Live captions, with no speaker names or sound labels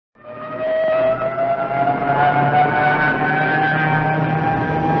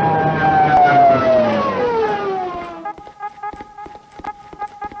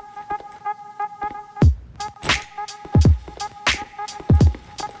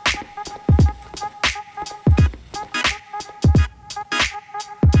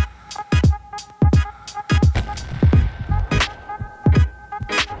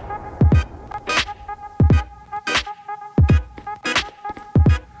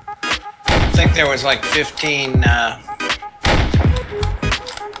think there was like 15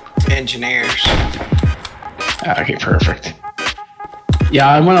 engineers. Okay, perfect. Yeah,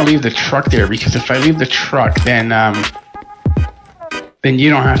 I want to leave the truck there because if I leave the truck, then you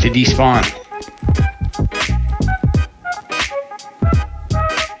don't have to despawn.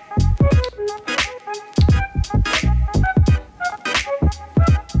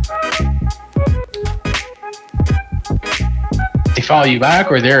 They follow you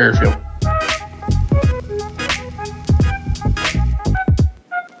back or their airfield?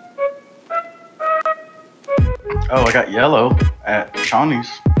 Oh, I got yellow at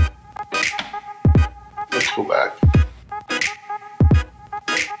Shawnee's. Let's go back.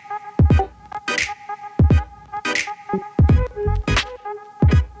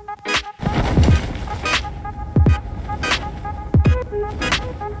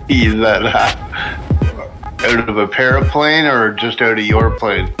 Is that out of a paraplane or just out of your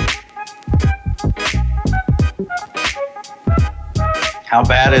plane? How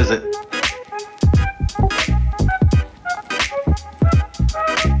bad is it?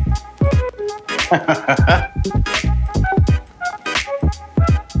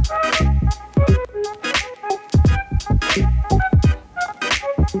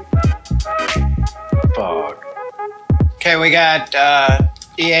 Fuck. Okay, we got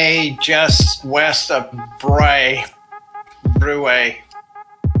EA just west of Bray. Breway.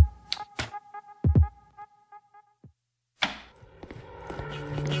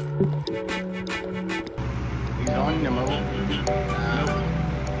 He's on the move.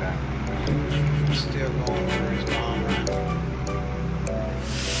 Still going for his bomb run.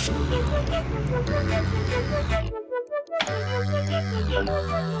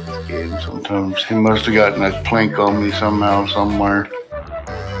 Game sometimes. He must have gotten a plank on me somehow, somewhere.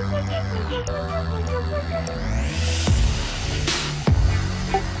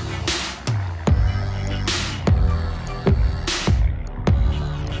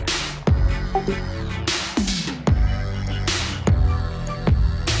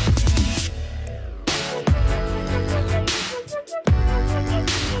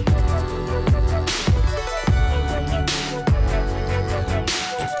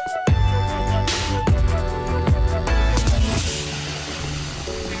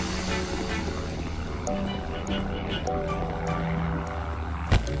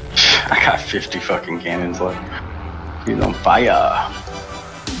 I got 50 fucking cannons left. He's on fire.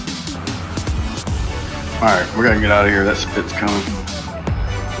 Alright, we're gonna get out of here. That spit's coming.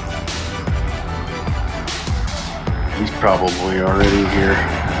 He's probably already here.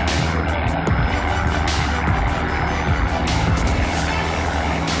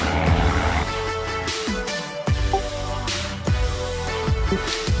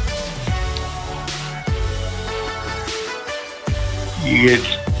 You get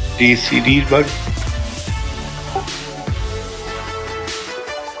DCDs, bud?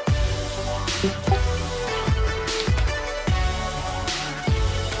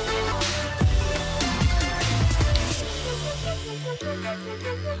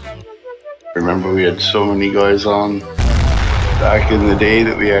 Remember we had so many guys on back in the day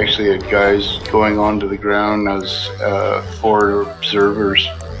that we actually had guys going onto the ground as 4 observers.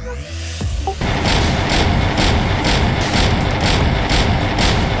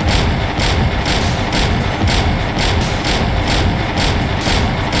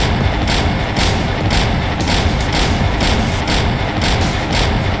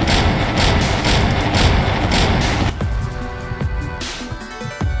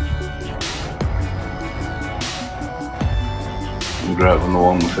 I'm grabbing the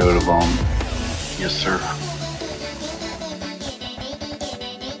one without a bomb. Yes, sir.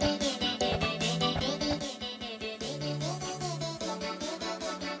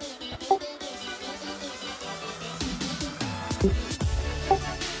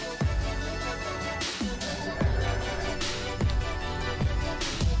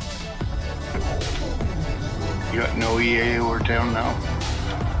 You got no EA over town now?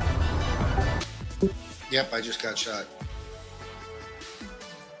 Yep, I just got shot.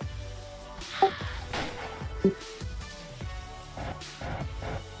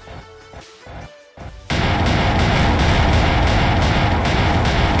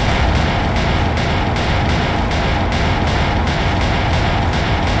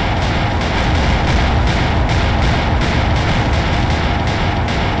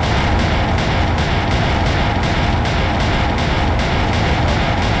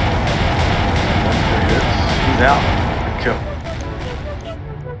 Out. Kill.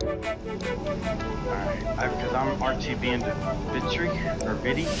 Alright, because I'm RTB into Vitry or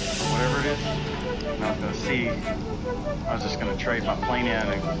Vitty, whatever it is. And I was gonna see. I was just gonna trade my plane in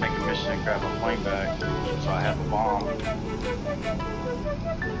and make a mission and grab my plane back, so I have a bomb.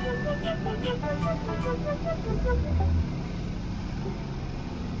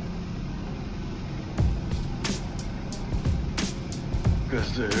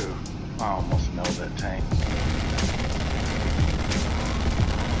 Gazoo! I almost nailed that tank.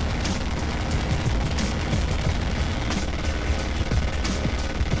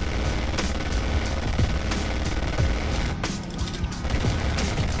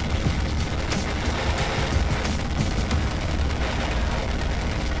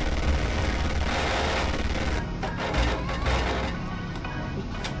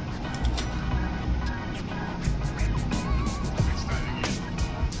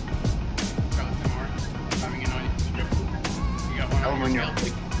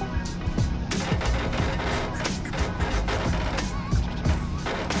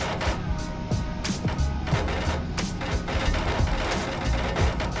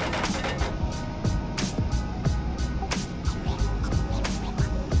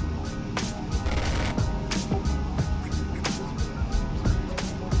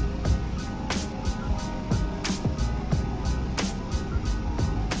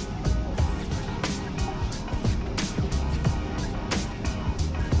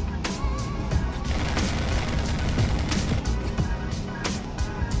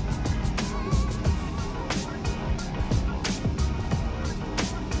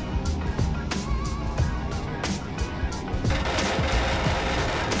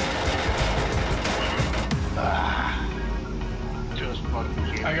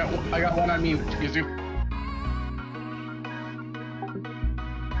 I got one on me, Yuzu.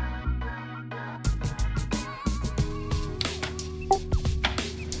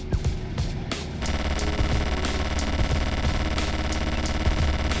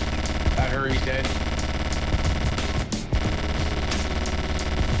 Got her, he's dead.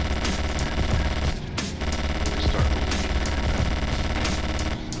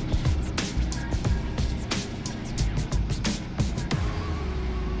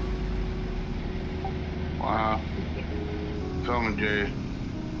 Wow. Coming, Jay.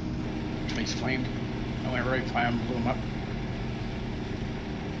 He's flamed. I went right by him, blew him up.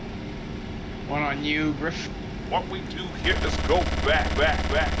 One on you, Griff. What we do here is go back.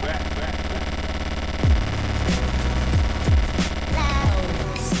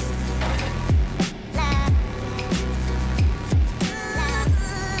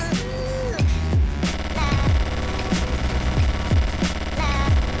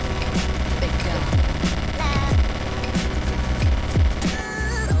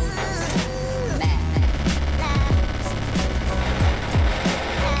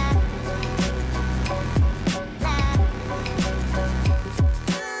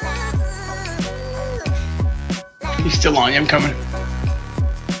 He's still on you, I'm coming.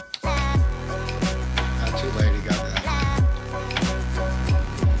 Not too late, he got that.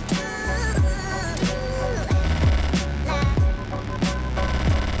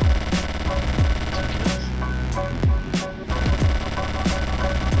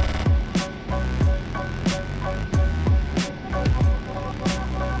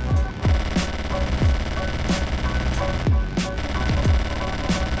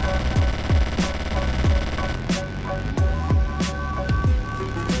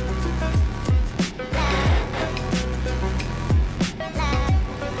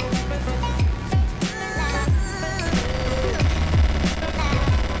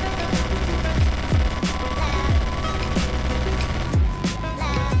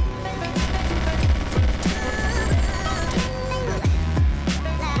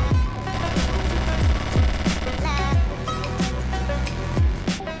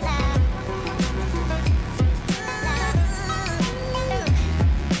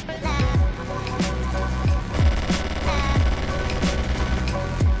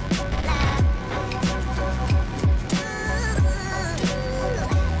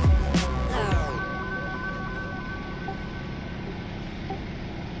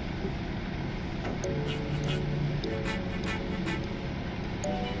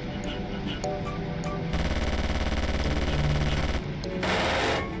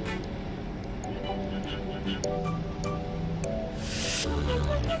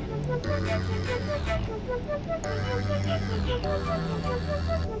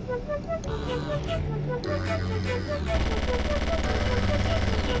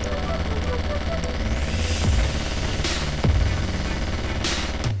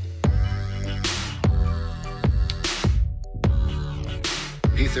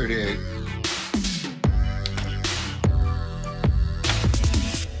 P-38.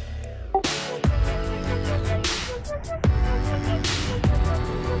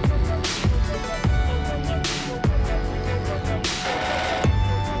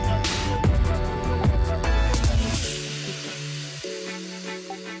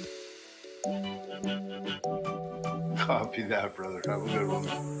 Copy that, brother. Have a good one.